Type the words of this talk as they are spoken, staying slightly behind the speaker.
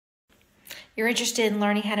you're interested in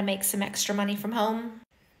learning how to make some extra money from home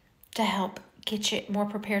to help get you more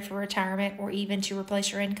prepared for retirement or even to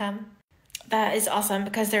replace your income, that is awesome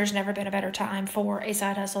because there's never been a better time for a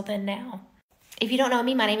side hustle than now. If you don't know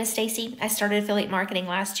me, my name is Stacy. I started affiliate marketing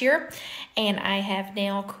last year, and I have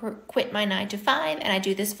now quit my 9 to 5, and I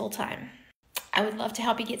do this full time. I would love to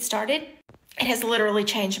help you get started. It has literally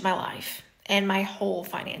changed my life and my whole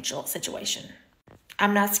financial situation.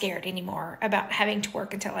 I'm not scared anymore about having to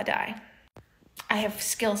work until I die. I have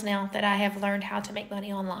skills now that I have learned how to make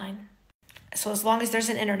money online. So as long as there's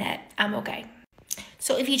an internet, I'm okay.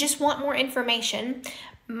 So if you just want more information,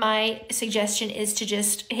 my suggestion is to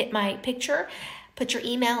just hit my picture, put your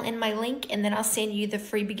email in my link, and then I'll send you the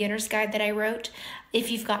free beginner's guide that I wrote. If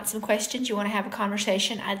you've got some questions, you want to have a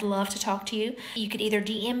conversation, I'd love to talk to you. You could either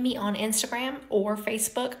DM me on Instagram or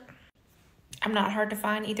Facebook. I'm not hard to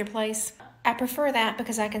find either place. I prefer that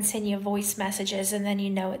because I can send you voice messages and then you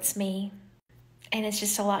know it's me. And it's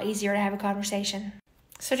just a lot easier to have a conversation.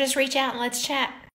 So just reach out and let's chat.